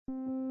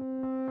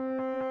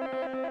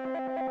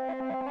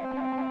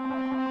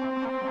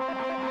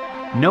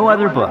No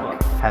other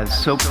book has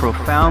so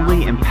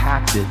profoundly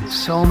impacted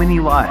so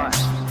many lives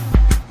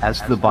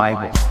as the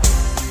Bible.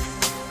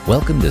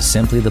 Welcome to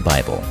Simply the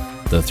Bible,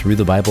 the Through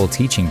the Bible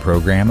teaching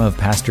program of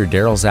Pastor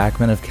Daryl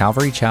Zachman of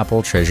Calvary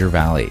Chapel, Treasure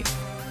Valley.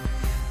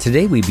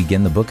 Today we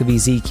begin the book of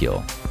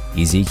Ezekiel.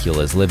 Ezekiel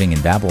is living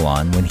in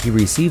Babylon when he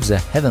receives a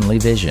heavenly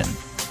vision.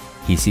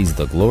 He sees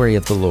the glory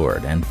of the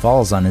Lord and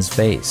falls on his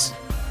face.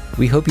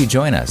 We hope you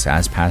join us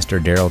as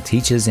Pastor Daryl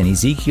teaches in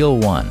Ezekiel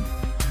 1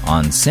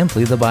 on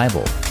Simply the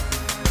Bible.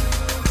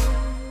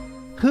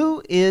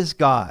 Who is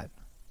God?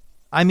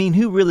 I mean,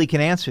 who really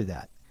can answer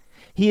that?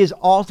 He is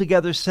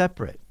altogether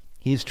separate.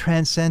 He is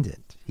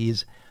transcendent. He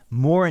is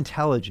more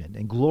intelligent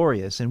and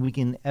glorious than we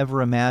can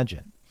ever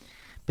imagine.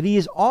 But he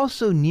is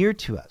also near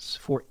to us,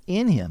 for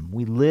in him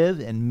we live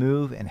and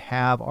move and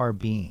have our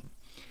being.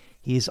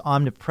 He is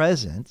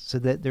omnipresent, so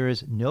that there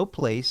is no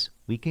place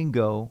we can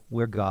go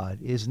where God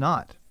is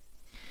not.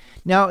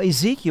 Now,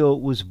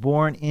 Ezekiel was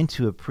born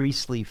into a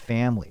priestly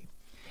family.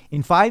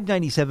 In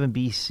 597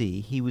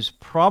 BC, he was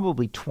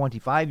probably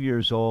 25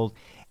 years old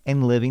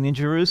and living in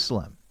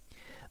Jerusalem.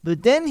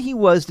 But then he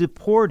was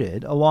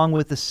deported along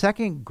with the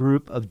second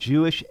group of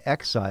Jewish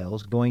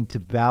exiles going to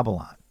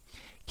Babylon.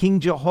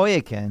 King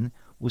Jehoiakim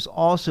was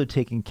also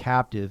taken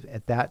captive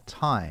at that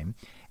time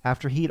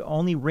after he had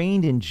only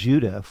reigned in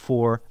Judah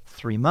for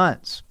 3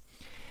 months.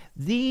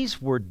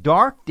 These were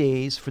dark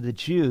days for the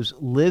Jews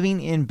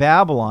living in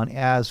Babylon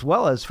as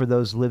well as for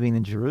those living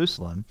in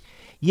Jerusalem.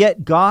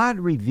 Yet God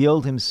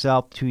revealed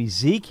himself to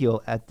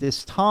Ezekiel at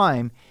this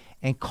time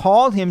and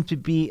called him to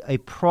be a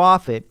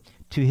prophet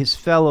to his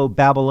fellow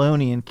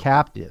Babylonian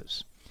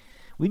captives.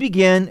 We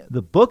begin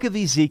the book of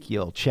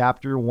Ezekiel,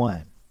 chapter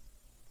 1.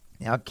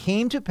 Now it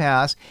came to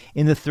pass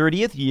in the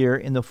 30th year,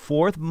 in the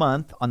 4th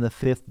month, on the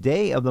 5th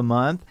day of the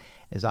month,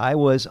 as I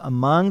was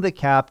among the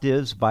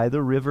captives by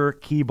the river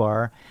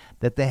Chebar,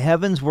 that the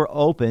heavens were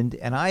opened,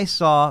 and I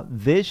saw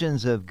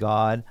visions of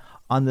God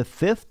on the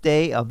 5th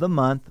day of the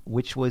month,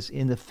 which was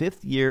in the 5th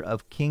year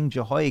of King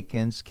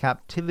Jehoiakim's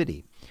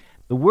captivity.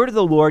 The word of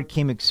the Lord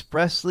came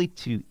expressly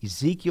to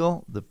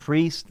Ezekiel, the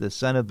priest, the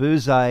son of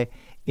Buzi,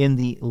 in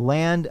the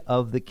land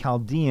of the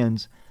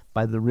Chaldeans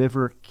by the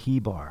river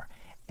Chebar,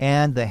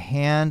 and the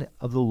hand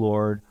of the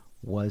Lord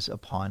was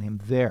upon him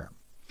there.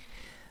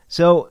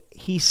 So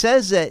he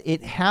says that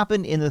it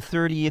happened in the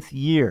 30th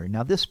year.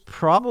 Now this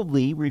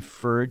probably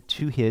referred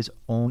to his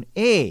own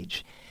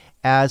age,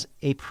 as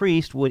a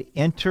priest would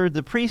enter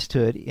the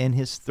priesthood in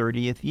his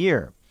 30th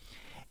year.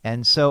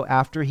 And so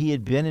after he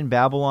had been in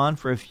Babylon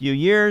for a few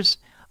years,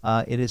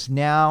 it is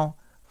now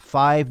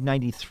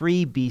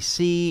 593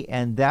 BC,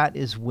 and that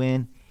is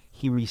when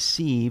he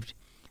received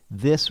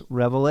this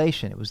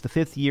revelation. It was the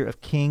 5th year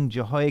of King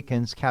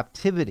Jehoiakim's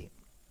captivity.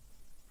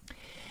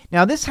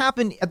 Now this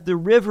happened at the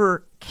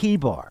river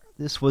Chebar.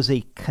 This was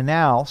a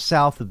canal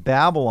south of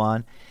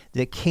Babylon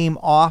that came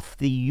off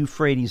the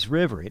Euphrates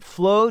River. It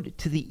flowed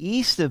to the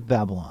east of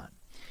Babylon.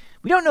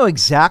 We don't know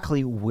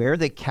exactly where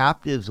the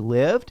captives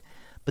lived,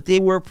 but they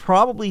were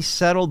probably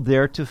settled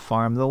there to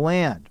farm the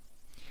land.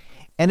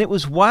 And it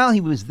was while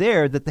he was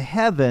there that the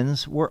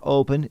heavens were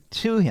opened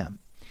to him.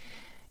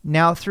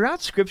 Now,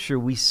 throughout Scripture,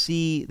 we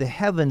see the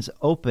heavens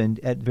opened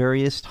at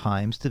various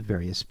times to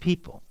various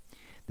people.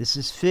 This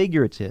is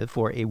figurative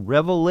for a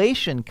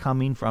revelation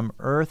coming from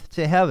earth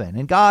to heaven,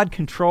 and God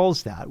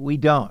controls that. We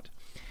don't.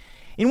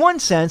 In one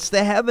sense,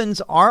 the heavens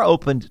are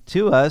opened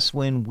to us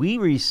when we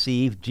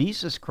receive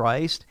Jesus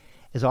Christ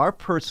as our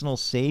personal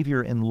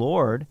Savior and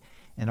Lord,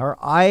 and our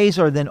eyes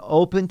are then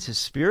opened to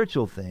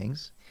spiritual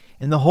things,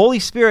 and the Holy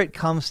Spirit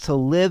comes to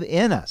live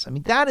in us. I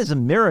mean, that is a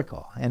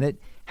miracle, and it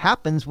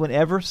happens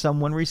whenever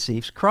someone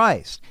receives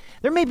Christ.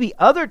 There may be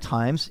other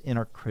times in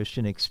our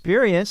Christian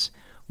experience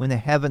when the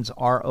heavens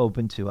are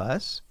open to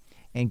us,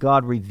 and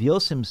God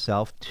reveals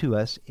himself to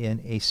us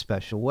in a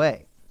special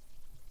way.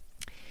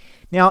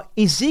 Now,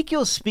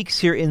 Ezekiel speaks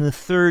here in the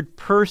third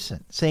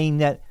person, saying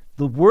that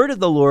the word of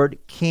the Lord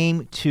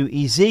came to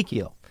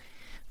Ezekiel.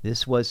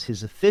 This was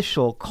his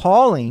official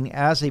calling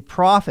as a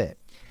prophet.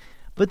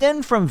 But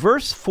then from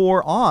verse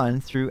 4 on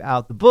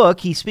throughout the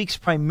book, he speaks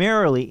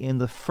primarily in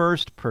the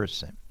first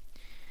person.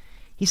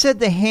 He said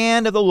the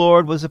hand of the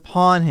Lord was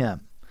upon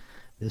him.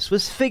 This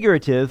was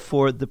figurative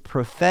for the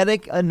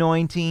prophetic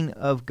anointing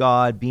of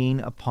God being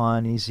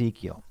upon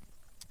Ezekiel.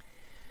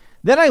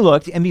 Then I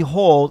looked, and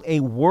behold,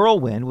 a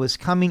whirlwind was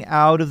coming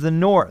out of the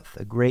north,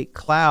 a great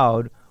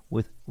cloud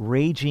with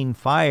raging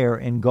fire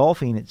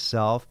engulfing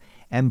itself,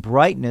 and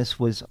brightness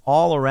was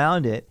all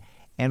around it,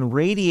 and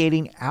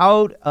radiating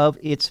out of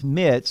its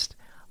midst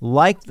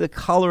like the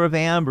color of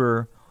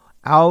amber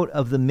out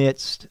of the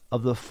midst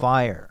of the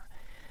fire.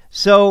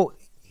 So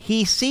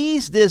he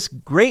sees this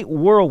great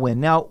whirlwind.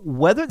 Now,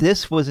 whether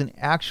this was an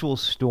actual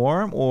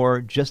storm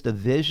or just a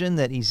vision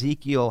that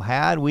Ezekiel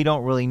had, we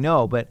don't really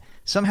know, but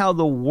somehow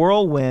the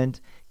whirlwind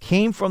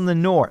came from the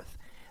north,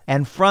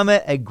 and from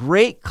it a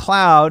great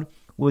cloud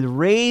with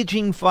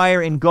raging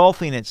fire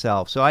engulfing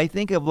itself. So I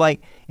think of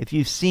like if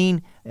you've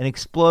seen an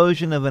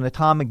explosion of an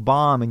atomic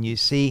bomb and you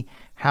see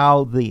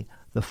how the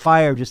the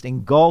fire just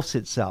engulfs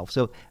itself.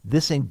 So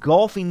this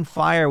engulfing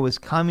fire was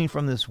coming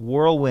from this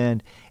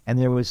whirlwind, and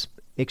there was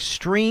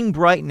extreme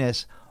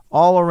brightness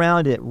all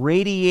around it,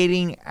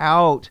 radiating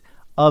out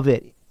of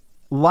it,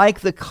 like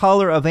the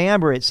color of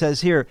amber, it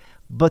says here.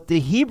 But the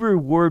Hebrew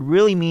word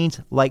really means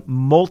like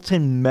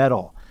molten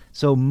metal.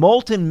 So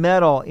molten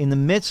metal in the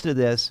midst of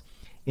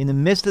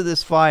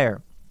this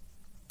fire.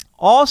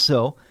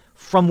 Also,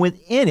 from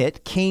within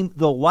it came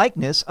the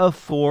likeness of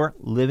 4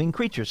 living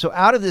creatures. So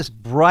out of this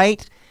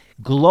bright,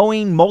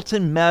 glowing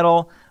molten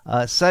metal,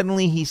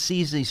 suddenly he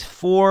sees these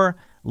 4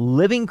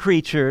 living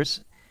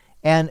creatures,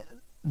 and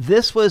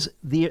this was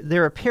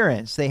their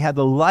appearance. They had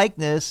the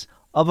likeness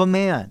of a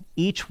man.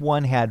 Each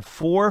one had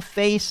 4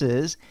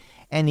 faces,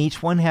 and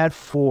each one had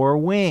 4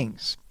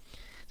 wings.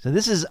 So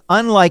this is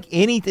unlike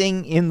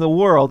anything in the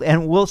world,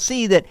 and we'll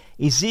see that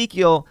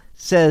Ezekiel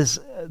says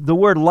the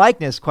word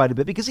likeness quite a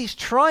bit because he's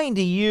trying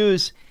to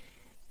use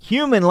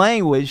human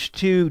language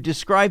to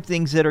describe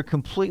things that are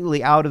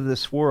completely out of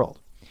this world.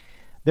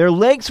 Their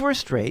legs were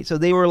straight, so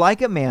they were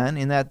like a man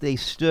in that they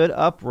stood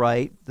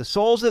upright. The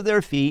soles of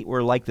their feet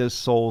were like the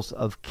soles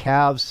of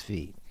calves'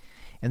 feet,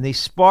 and they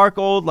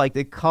sparkled like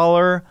the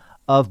color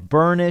of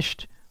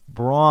burnished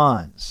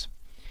bronze.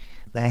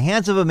 The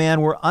hands of a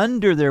man were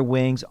under their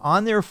wings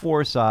on their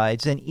 4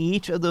 sides, and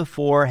each of the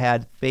 4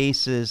 had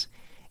faces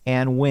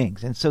and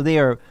wings. And so they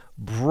are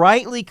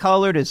brightly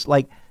colored. It's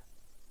like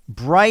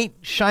bright,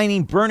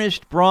 shining,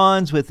 burnished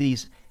bronze with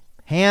these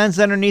hands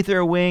underneath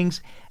their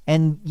wings.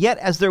 And yet,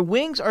 as their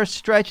wings are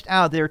stretched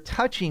out, they're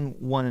touching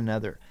one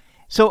another.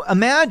 So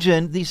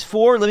imagine these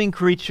 4 living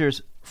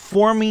creatures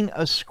forming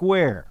a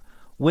square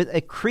with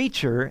a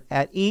creature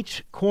at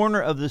each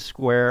corner of the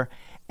square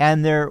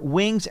and their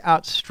wings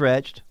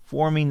outstretched,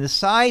 forming the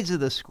sides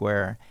of the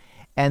square,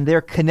 and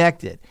they're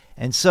connected.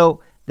 And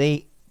so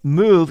they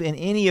move in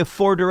any of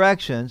 4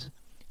 directions,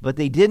 but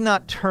they did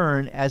not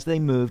turn as they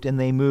moved, and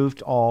they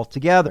moved all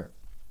together.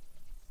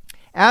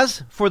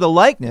 As for the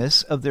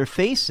likeness of their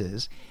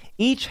faces,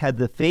 each had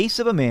the face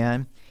of a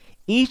man,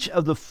 each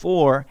of the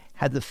 4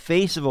 had the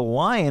face of a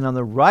lion on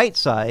the right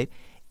side,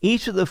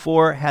 each of the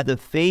 4 had the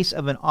face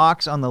of an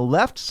ox on the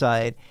left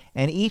side,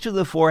 and each of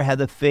the 4 had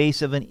the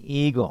face of an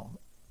eagle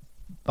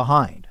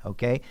behind.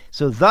 Okay?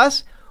 So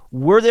thus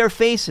were their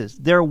faces.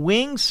 Their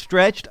wings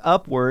stretched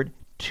upward,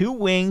 2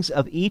 wings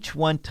of each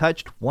one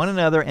touched one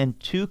another, and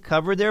 2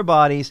 covered their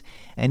bodies,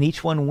 and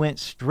each one went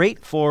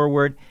straight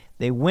forward.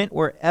 They went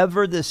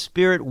wherever the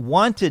Spirit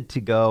wanted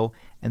to go,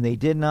 and they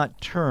did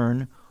not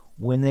turn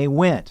when they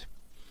went.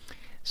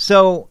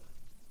 So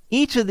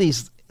each of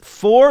these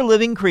 4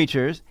 living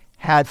creatures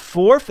had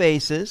 4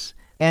 faces,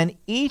 and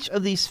each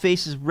of these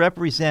faces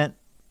represent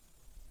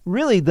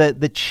really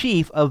the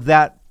chief of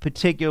that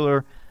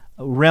particular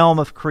realm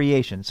of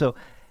creation. So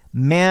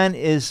man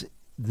is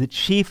the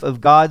chief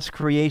of God's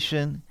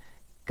creation.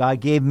 God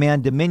gave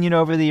man dominion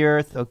over the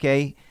earth,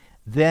 okay?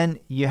 Then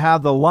you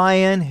have the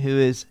lion, who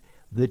is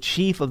the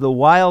chief of the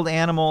wild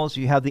animals.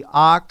 You have the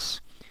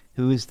ox,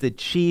 who is the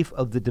chief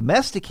of the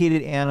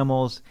domesticated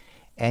animals.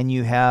 And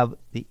you have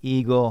the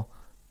eagle,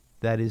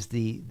 that is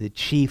the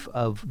chief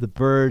of the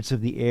birds of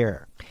the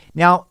air.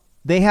 Now,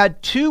 they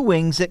had 2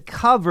 wings that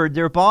covered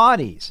their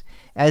bodies.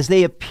 As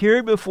they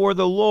appeared before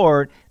the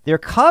Lord, they're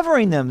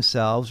covering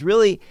themselves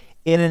really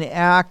in an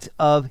act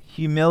of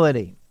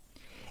humility.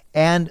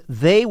 And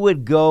they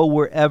would go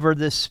wherever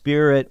the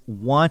Spirit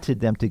wanted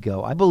them to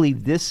go. I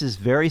believe this is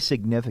very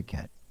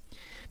significant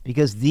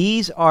because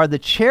these are the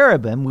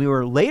cherubim. We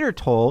were later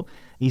told,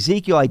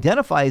 Ezekiel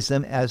identifies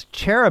them as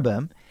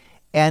cherubim,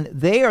 and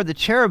they are the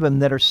cherubim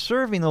that are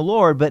serving the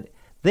Lord, but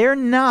they're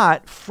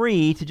not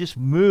free to just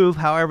move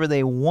however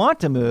they want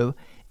to move.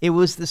 It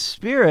was the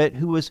Spirit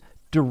who was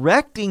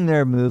directing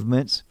their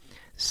movements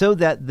so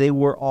that they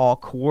were all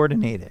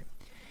coordinated.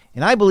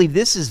 And I believe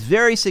this is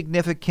very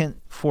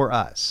significant for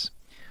us.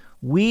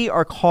 We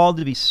are called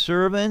to be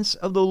servants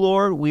of the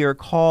Lord. We are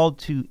called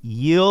to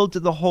yield to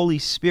the Holy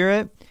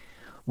Spirit.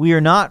 We are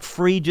not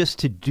free just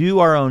to do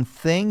our own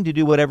thing, to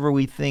do whatever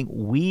we think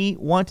we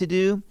want to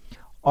do.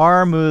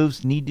 Our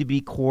moves need to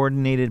be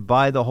coordinated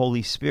by the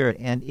Holy Spirit.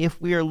 And if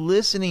we are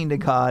listening to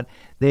God,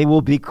 they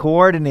will be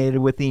coordinated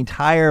with the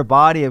entire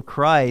body of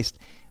Christ.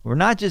 We're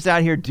not just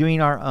out here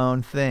doing our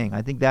own thing.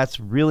 I think that's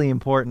really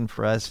important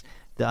for us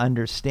to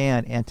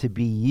understand and to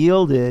be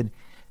yielded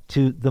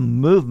to the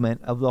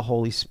movement of the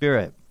Holy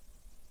Spirit.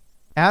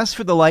 As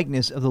for the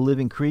likeness of the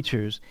living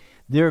creatures,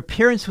 their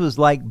appearance was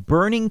like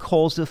burning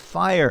coals of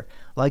fire,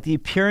 like the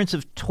appearance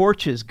of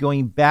torches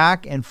going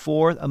back and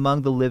forth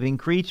among the living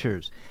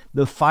creatures.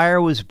 The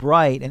fire was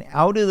bright, and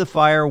out of the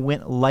fire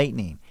went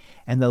lightning,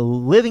 and the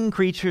living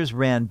creatures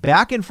ran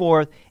back and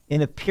forth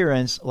in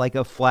appearance like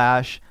a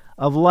flash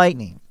of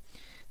lightning.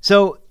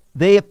 So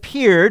they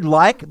appeared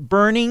like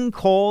burning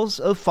coals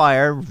of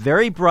fire,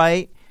 very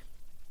bright,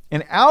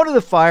 and out of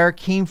the fire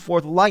came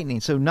forth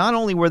lightning. So not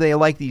only were they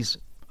like these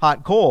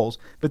hot coals,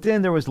 but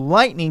then there was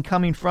lightning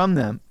coming from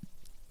them,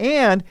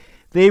 and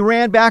they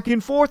ran back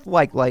and forth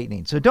like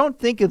lightning. So don't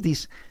think of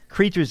these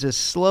creatures as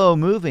slow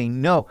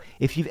moving. No,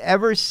 if you've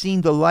ever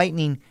seen the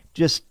lightning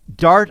just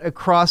dart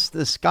across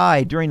the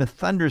sky during a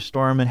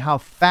thunderstorm and how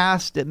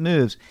fast it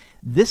moves.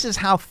 This is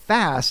how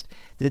fast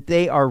that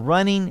they are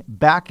running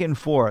back and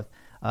forth,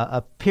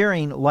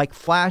 appearing like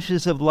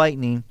flashes of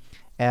lightning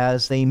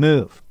as they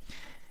move.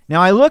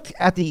 Now I looked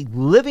at the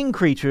living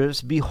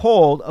creatures.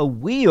 Behold, a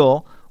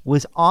wheel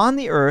was on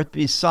the earth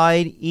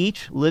beside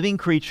each living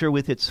creature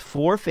with its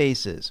 4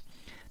 faces.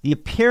 The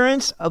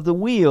appearance of the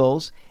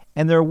wheels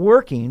and their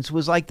workings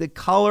was like the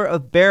color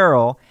of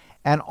beryl,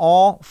 and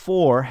all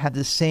 4 had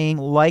the same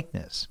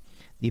likeness.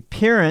 The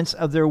appearance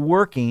of their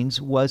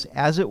workings was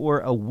as it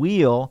were a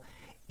wheel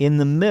in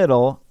the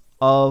middle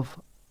of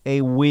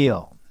a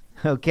wheel.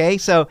 Okay,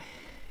 so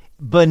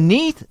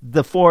beneath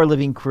the 4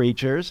 living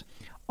creatures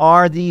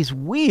are these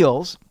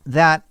wheels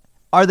that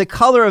are the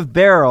color of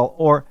beryl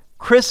or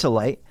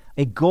chrysolite,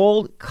 a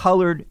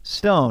gold-colored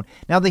stone.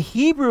 Now, the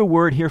Hebrew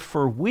word here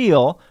for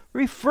wheel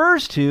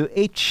refers to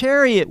a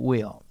chariot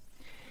wheel.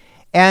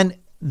 And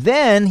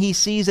then he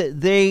sees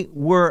that they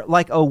were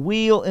like a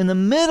wheel in the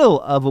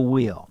middle of a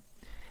wheel.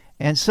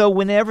 And so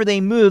whenever they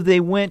moved, they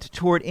went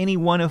toward any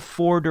one of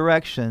 4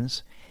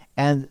 directions,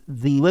 and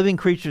the living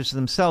creatures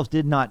themselves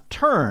did not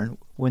turn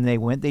when they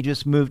went. They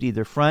just moved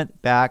either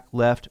front, back,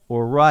 left,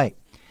 or right.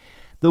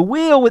 The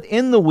wheel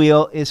within the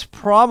wheel is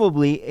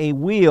probably a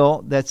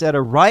wheel that's at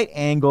a right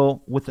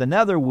angle with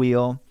another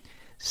wheel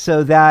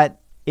so that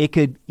it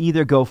could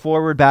either go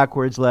forward,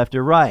 backwards, left,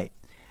 or right.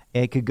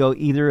 It could go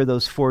either of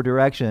those 4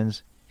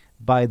 directions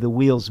by the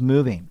wheels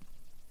moving.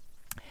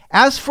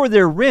 As for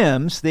their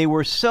rims, they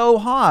were so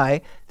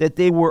high that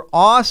they were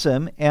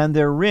awesome, and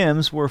their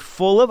rims were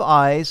full of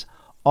eyes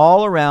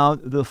all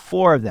around the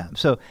 4 of them.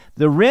 So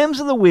the rims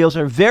of the wheels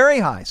are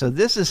very high. So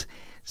this is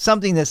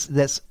something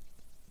that's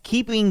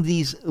keeping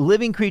these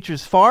living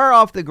creatures far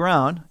off the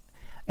ground.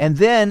 And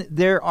then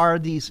there are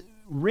these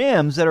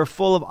rims that are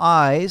full of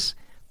eyes,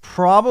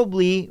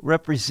 probably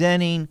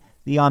representing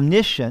the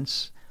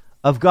omniscience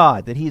of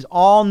God, that he's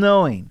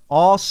all-knowing,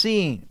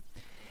 all-seeing.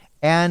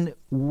 And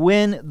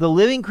when the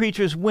living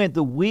creatures went,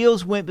 the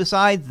wheels went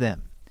beside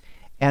them.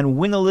 And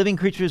when the living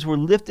creatures were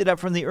lifted up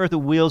from the earth, the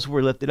wheels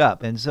were lifted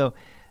up. And so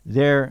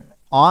they're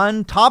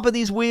on top of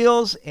these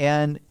wheels,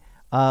 and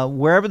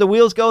wherever the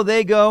wheels go,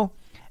 they go.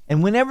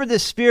 And whenever the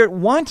Spirit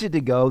wanted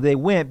to go, they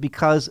went,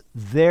 because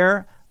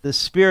there the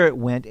Spirit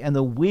went, and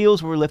the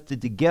wheels were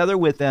lifted together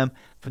with them,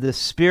 for the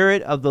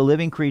Spirit of the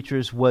living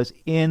creatures was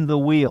in the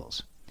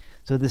wheels.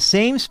 So the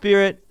same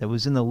Spirit that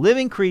was in the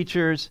living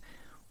creatures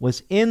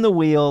was in the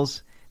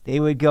wheels. They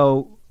would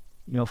go,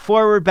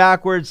 forward,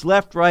 backwards,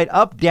 left, right,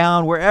 up,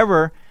 down,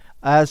 wherever,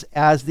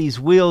 as these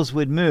wheels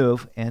would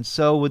move, and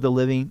so would the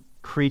living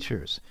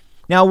creatures.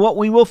 Now, what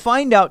we will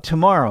find out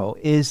tomorrow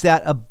is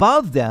that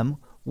above them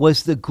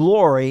was the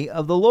glory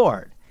of the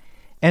Lord.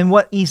 And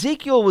what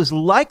Ezekiel was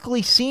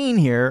likely seeing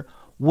here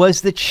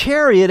was the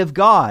chariot of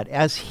God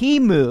as he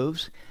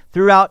moves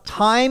throughout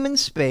time and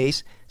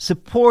space,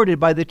 supported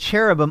by the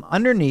cherubim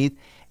underneath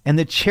and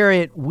the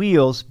chariot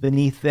wheels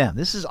beneath them.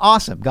 This is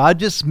awesome. God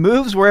just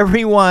moves wherever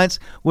he wants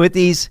with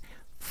these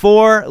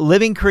 4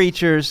 living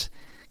creatures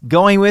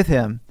going with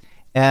him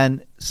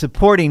and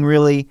supporting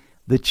really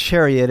the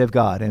chariot of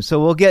God. And so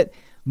we'll get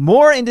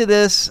more into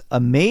this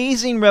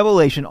amazing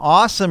revelation,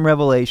 awesome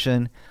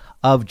revelation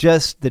of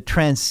just the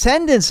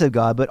transcendence of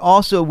God, but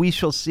also we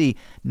shall see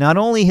not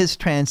only his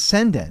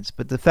transcendence,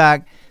 but the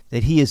fact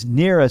that he is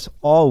near us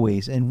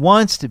always and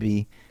wants to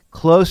be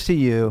close to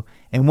you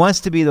and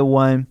wants to be the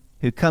one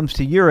who comes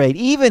to your aid,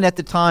 even at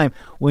the time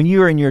when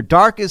you are in your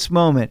darkest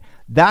moment.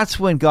 That's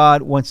when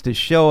God wants to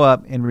show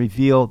up and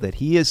reveal that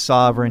he is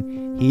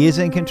sovereign, he is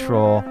in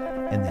control,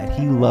 and that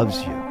he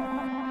loves you.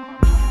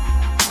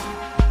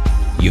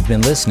 You've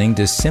been listening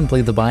to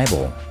Simply the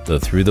Bible, the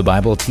Through the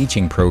Bible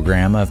teaching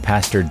program of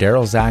Pastor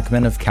Daryl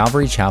Zachman of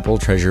Calvary Chapel,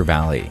 Treasure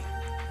Valley.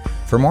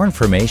 For more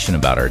information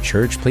about our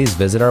church, please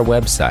visit our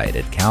website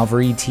at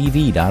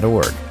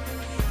calvarytv.org.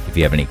 If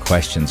you have any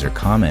questions or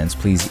comments,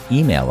 please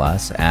email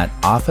us at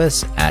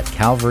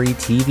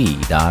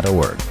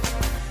office@calvarytv.org.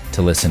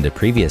 To listen to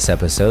previous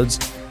episodes,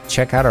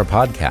 check out our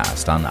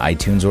podcast on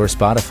iTunes or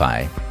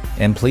Spotify,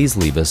 and please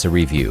leave us a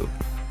review.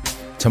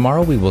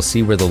 Tomorrow we will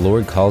see where the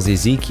Lord calls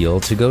Ezekiel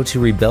to go to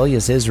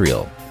rebellious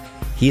Israel.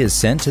 He is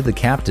sent to the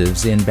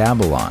captives in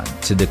Babylon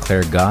to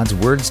declare God's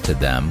words to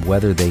them,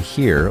 whether they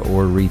hear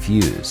or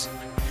refuse.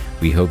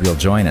 We hope you'll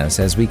join us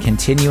as we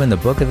continue in the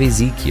book of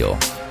Ezekiel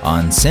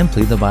on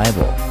Simply the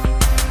Bible.